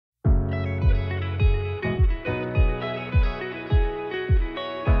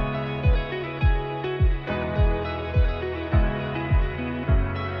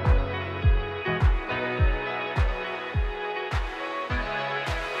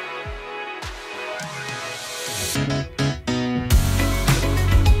お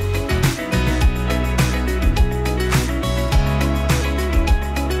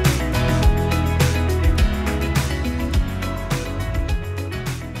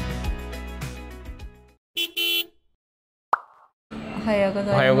は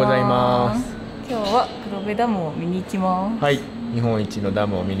ようございます。今日は黒部ダムを見に行きます。はい、日本一のダ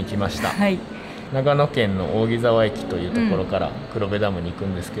ムを見に来ました。はい。長野県の扇沢駅というところから黒部ダムに行く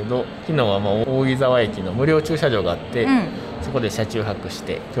んですけど、昨日はもう扇沢駅の無料駐車場があって、そこで車中泊し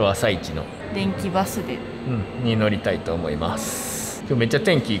て今日は朝一の電気バスで、に乗りたいと思います。今日めっちゃ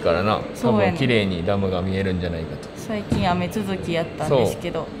天気いいからな、多分綺麗にダムが見えるんじゃないかと。最近雨続きやったんです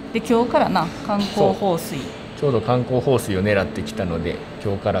けど、で今日からな観光放水、ちょうど観光放水を狙ってきたので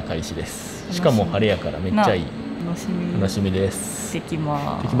今日から開始です。しかも晴れやからめっちゃいい。楽しみです。行ってき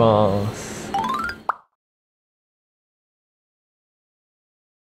ます。行きます。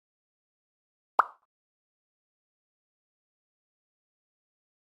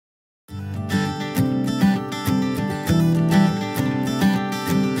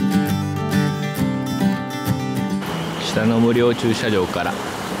下の無料駐車場から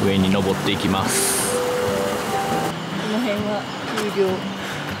上に登っていきます。この辺は有料。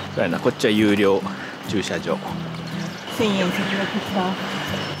そうやな、こっちは有料駐車場。1000円節約した。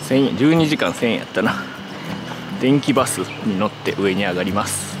1000円、12時間1000円やったな。電気バスに乗って上に上がりま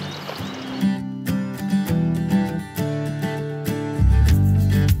す。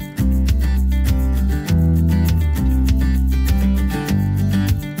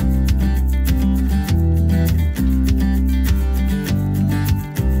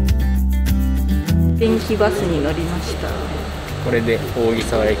電気バスに乗りました。これで扇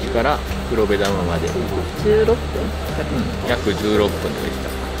沢駅から黒部ダムまで16分、約16分でし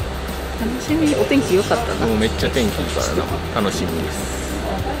た。楽しみ。お天気良かったな。もうめっちゃ天気いいからな、楽しみです。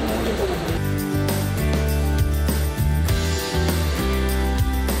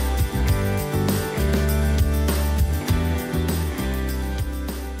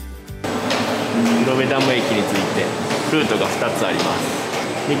黒部ダム駅についてルートが2つあります。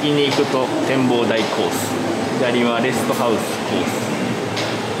右に行くと展望台コース、左はレストハウスコース。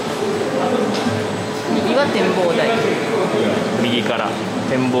右は展望台。右から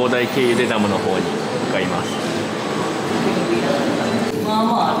展望台経由でダムの方に向かいます。まあ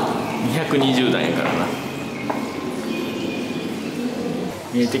まあ220段やからな。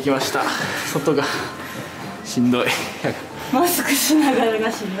見えてきました。外がしんどい。マスクしながら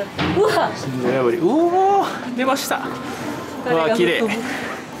がしんどい。うわ、しんどいやぶり。うおー、出ました。うわ、綺麗。う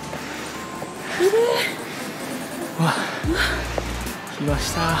わ、来ま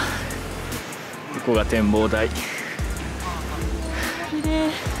した。ここが展望台。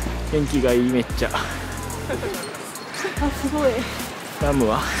天気がいい、めっちゃ。あ、すごい。ダム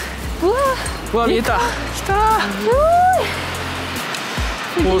は。うわ、見えた。来たー。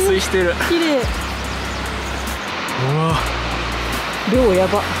放水してる。綺麗。うわ、量や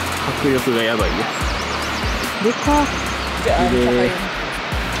ば。迫力がやばいよ。でかっ。綺麗。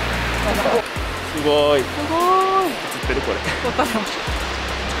すごい。すごい。映ってるこれ。わかる。す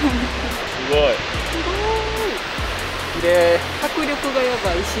ごい。綺麗。迫力がや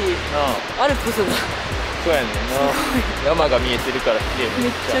ばいし、アルプスが。そうやねんな。山が見えてるから綺麗。め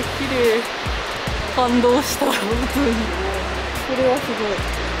っちゃ綺麗。感動した。普通に。これはすごい。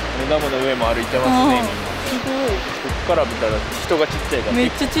ダムの上も歩いてますね。みんな。すごい。ここから見たら人がちっちゃいから。め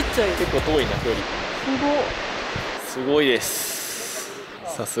っちゃちっちゃい。結構遠いな、距離。すごいです。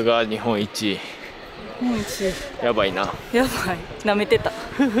さすが日本一。日本一。やばいな。やばい。舐めてた。あ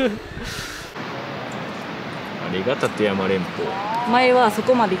れが立山連峰。前はそ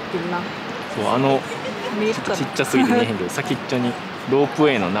こまで行ってるな。そう、ちっちゃすぎて見えへんけど、先っちょにロープウ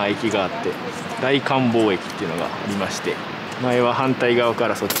ェイのな駅があって、大観望駅っていうのがありまして、前は反対側か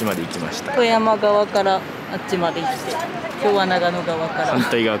らそっちまで行きました。富山側からあっちまで行って、今日は長野側から。反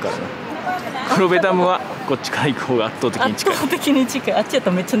対側からな。黒部ダムはこっちから行く方が圧倒的に近い。圧倒的に近い。あっちやっ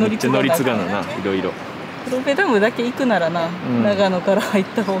たらめっちゃ乗り継がな。めっちゃ乗り継がな、いろいろ。黒部ダムだけ行くならな、長野から入っ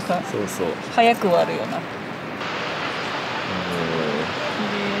た方がそうそう早くはあるよな。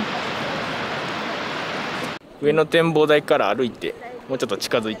上の展望台から歩いてもうちょっと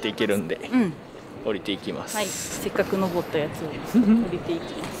近づいていけるんで、降りていきます。はい、せっかく登ったやつを降りてい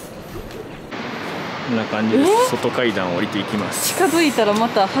きます。こんな感じです。外階段を降りていきます。近づいたらま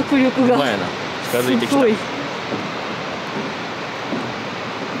た迫力が。ほんまやな、近づいてきた。と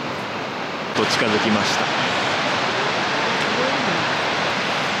近づきました。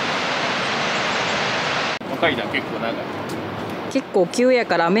階段結構長い。結構急や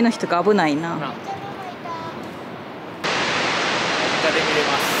から雨の日とか危ないな。下で見れ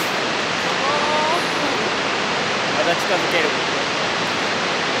ます。だ近づける。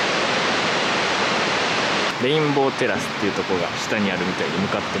レインボーテラスっていうところが下にあるみたいに向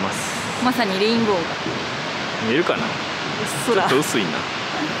かってます。まさにレインボーが見えるかな。ちょっと薄いな、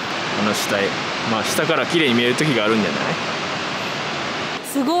あの下へ。まあ下から綺麗に見える時があるんじゃない。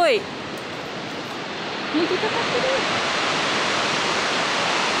すごい水かかってる。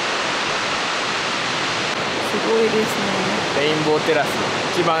すごいですね。レインボーテラス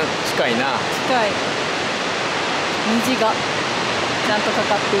一番近いな。近い。虹がちゃんとか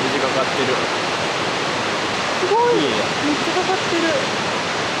かってる。虹かかってる。すごい。いいね。めっちゃかかってる。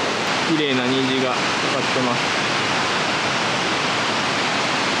綺麗な虹がかかってます。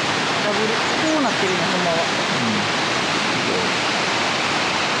ダブルこうなってるね、ほんまは。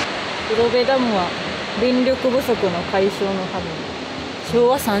黒部ダムは電力不足の解消のために昭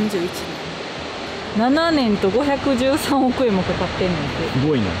和31年7年と513億円もかかってんねんて。す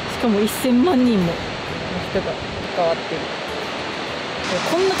ごいな。しかも1000万人もの人が関わってる。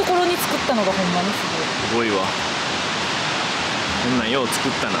こんなところに作ったのがほんまにすごい。すごいわ。こんなんよう作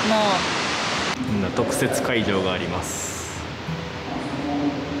ったな。なあ。こんな特設会場があります。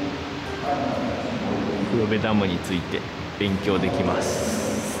黒部ダムについて勉強できます。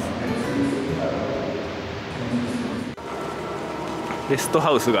レスト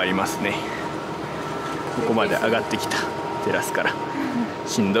ハウスがありますね。ここまで上がってきたテラスから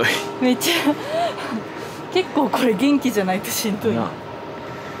しんどい。めっちゃ結構これ元気じゃないとしんどいな。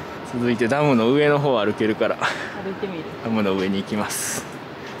続いてダムの上の方歩けるから歩いてみる。ダムの上に行きます。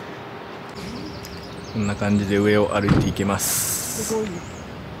こんな感じで上を歩いていけます。すごい。こ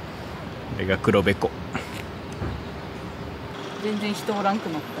れが黒部湖。全然人おらんく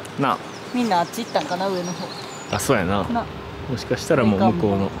なったなあ。みんなあっち行ったんかな、上の方。あ、そうやな。な、もしかしたらもう向こ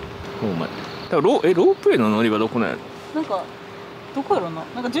うの方まで。だからロープウェイの乗り場どこなんやろ。なんかどこやろな。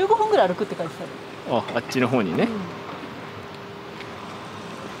なんか15分ぐらい歩くって書いてある。あっちの方にね。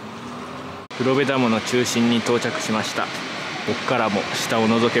黒部ダムの中心に到着しました。ここからも下を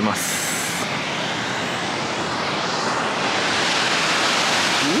覗けます。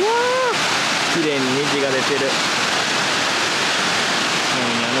うわー、綺麗に虹が出てる。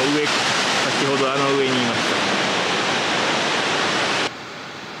あの上、先ほどあの上にいまし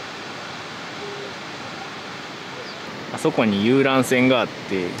た。あそこに遊覧船があっ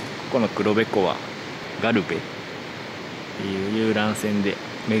て、ここの黒部湖はガルベっていう遊覧船で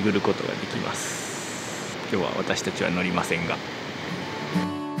巡ることができます。今日は私たちは乗りませんが、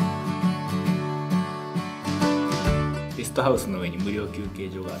ゲストハウスの上に無料休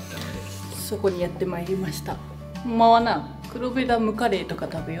憩所があったのでそこにやってまいりました。ほんまはな、黒部ダムカレーとか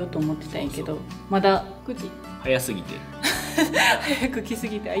食べようと思ってたんやけど、まだ9時早すぎて早く来す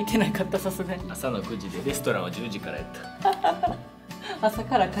ぎて空いてなかった。さすがに朝の9時でレストランは10時からやった。朝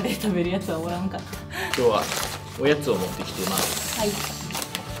からカレー食べるやつはおらんかった。今日はおやつを持ってきてます。はい、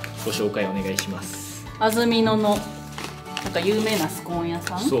ご紹介お願いします。安曇野のなんか有名なスコーン屋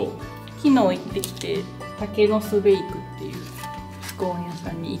さん。そう、昨日行ってきて、タケノスベイクっていうスコーン屋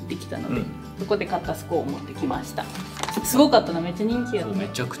さんに行ってきたので、そこで買ったスコーンを持ってきました。すごかったな、めっちゃ人気やった。め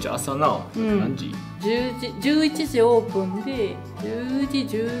ちゃくちゃ朝な、何時？11時オープンで10時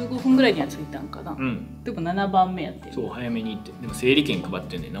15分ぐらいには着いたんかな。でも7番目やって。そう、早めに行って。でも整理券配っ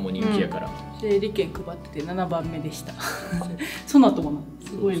てんねんな、もう人気やから。整理券配ってて7番目でしたその後もな、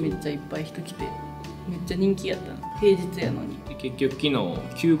すごいめっちゃいっぱい人来て、めっちゃ人気やったな、平日やのに。で結局昨日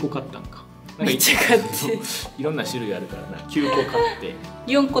9個買ったんか。めっちゃ買っていろんな種類あるからな。9個買って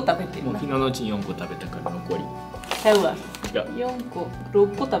4個食べてるな。もう昨日のうちに4個食べたから残りちゃうわ、違う、4個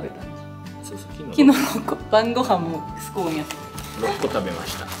6個食べた。そうそう、昨日6個、晩ご飯もスコーンやった。6個食べま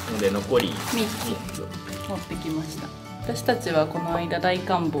したので残り3つ持ってきました。私たちはこの間大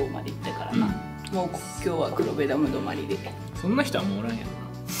観峰まで行ったからな、もう今日は黒部ダム止まりで。そんな人はもうおらんやろな。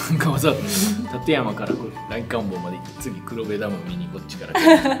なんかわざわざ立山から大観峰まで行って次黒部ダム見にこっちから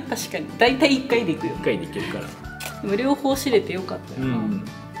確かに大体1回で行くよ。1回で行けるから。でも両方知れてよかったよな、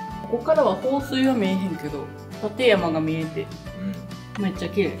ここからは放水は見えへんけど立山が見えて、めっちゃ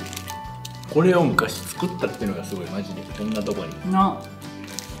綺麗。これを昔作ったっていうのがすごい、マジでこんなとこにな、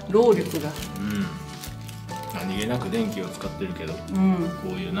労力が何気なく電気を使ってるけど、こう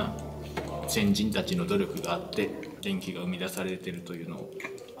いうな先人たちの努力があって電気が生み出されてるというのを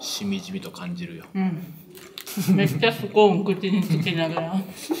しみじみと感じるよ。めっちゃスコーン口につけながら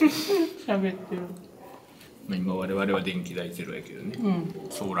喋ってる。今我々は電気代ゼロやけどね、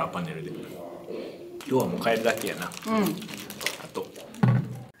ソーラーパネルで。今日はもう帰るだけやな。あと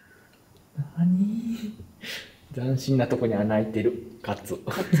斬新なとこに穴開いてるカツ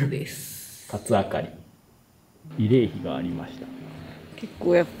です。カツ明かり、慰霊碑がありました。結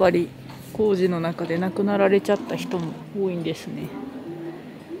構やっぱり工事の中で亡くなられちゃった人も多いんですね。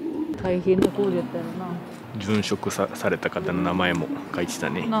大変な工事やったよな。殉職された方の名前も書いてた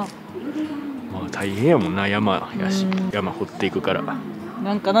ね。なまあ大変やもんな、山やし、山掘っていくから。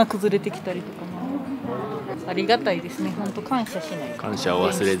なんかな、崩れてきたりとかな。ありがたいですね。本当感謝しないと。感謝を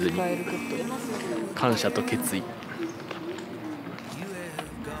忘れずに。使えること。感謝と決意。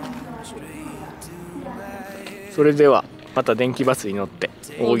それではまた電気バスに乗って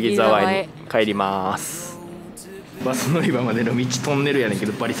扇沢に帰ります。バス乗り場までの道トンネルやねんけ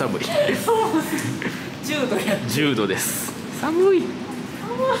どバリ寒い。10度や。10度です。寒い。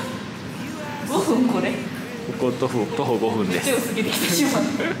5分これ。ここ徒歩5分です。過ぎてきてしまう。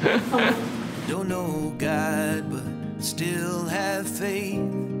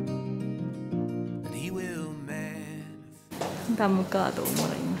ダムカードをもらい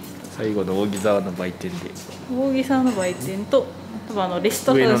ました。最後の扇沢の売店で。扇沢の売店と多分レス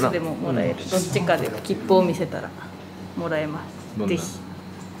トハウスでももらえる、どっちかで切符を見せたらもらえます。ぜひ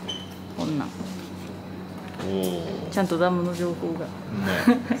こんなんちゃんとダムの情報が、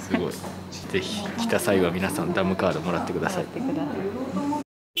ね、すごい。ぜひ来た際は皆さんダムカードもらってください。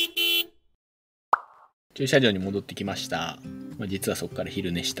駐車場に戻ってきました。まあ、実はそこから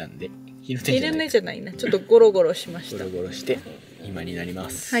昼寝したんで、昼寝じゃないな、ちょっとゴロゴロしました。ゴロゴロして今になりま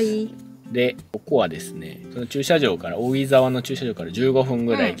す。はい。でここはですね、その駐車場から扇沢の駐車場から15分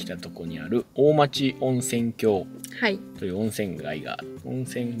ぐらい来たとこにある大町温泉郷という温泉街が、温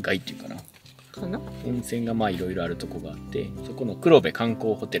泉街っていうかな、温泉がまあいろいろあるとこがあって、そこの黒部観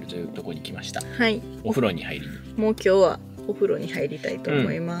光ホテルというとこに来ました。はい。お風呂に入りに。もう今日はお風呂に入りたいと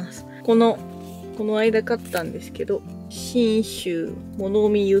思います。この間買ったんですけど、信州物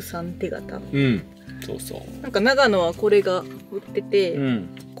見湯さん手形。そうそう。なんか長野はこれが売ってて、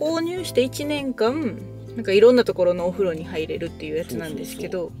購入して1年間なんかいろんなところのお風呂に入れるっていうやつなんですけ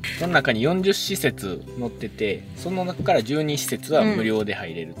ど、その中に40施設載ってて、その中から12施設は無料で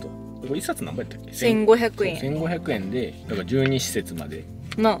入れると。これ1冊何倍やったっけ？1500円。1500円でだから12施設まで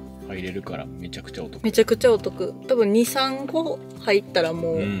入れるからめちゃくちゃお得。めちゃくちゃお得。多分 2,3 個入ったら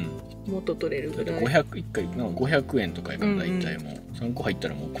もう、元取れるぐらい。1回500円とかやから大体もう3個入った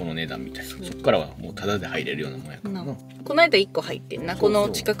らもうこの値段みたいな。そっからはもうタダで入れるようなもんやからな。この間1個入ってんな。この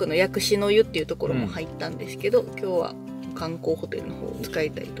近くの薬師の湯っていうところも入ったんですけど、今日は観光ホテルの方を使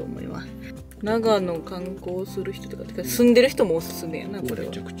いたいと思います。長野観光する人とか住んでる人もおすすめやな。これは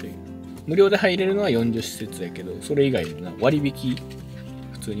めちゃくちゃいい。無料で入れるのは40施設やけど、それ以外にな割引、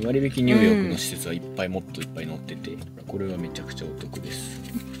普通に割引入浴の施設はいっぱい、もっといっぱい載ってて、これはめちゃくちゃお得です。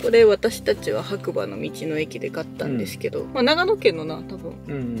これ私たちは白馬の道の駅で買ったんですけど、まあ、長野県のな多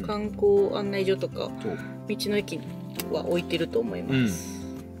分、観光案内所とか道の駅は置いてると思います、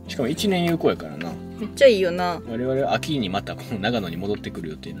しかも1年有効やからな。めっちゃいいよな。我々は秋にまたこの長野に戻ってくる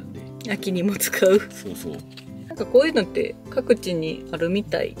予定なんで。秋にも使う。そうそう。なんかこういうのって各地にあるみ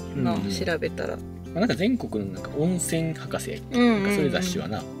たいな、調べたら。なんか全国のなんか温泉博士やっけ、なんかそういう雑誌は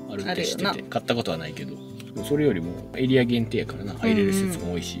なあるって知ってて、買ったことはないけど、それよりもエリア限定やからな、入れる施設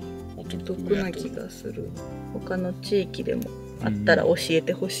も多いし、お得な気がする。他の地域でもあったら教え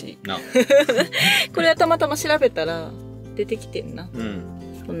てほしいな。これはたまたま調べたら出てきてんな。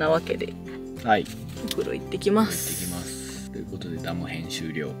そんなわけで、はい、お風呂行ってきます。ということでダム編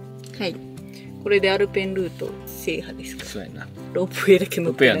終了。はい。これでアルペンルート制覇ですか。そうやな。ロープウェイだけ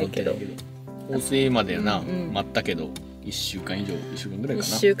乗ってないけど。放水までな、待ったけど1週間以上、1週間ぐらいかな。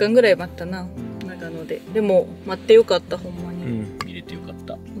1週間ぐらい待ったな、長野で。でも待ってよかった、ほんまに。見れてよかっ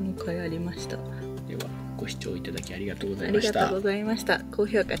た。この回ありました。ではご視聴いただきありがとうございました。ありがとうございました。高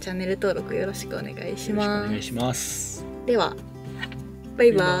評価、チャンネル登録よろしくお願いします。お願いします。ではバ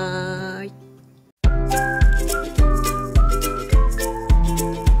イバーイ。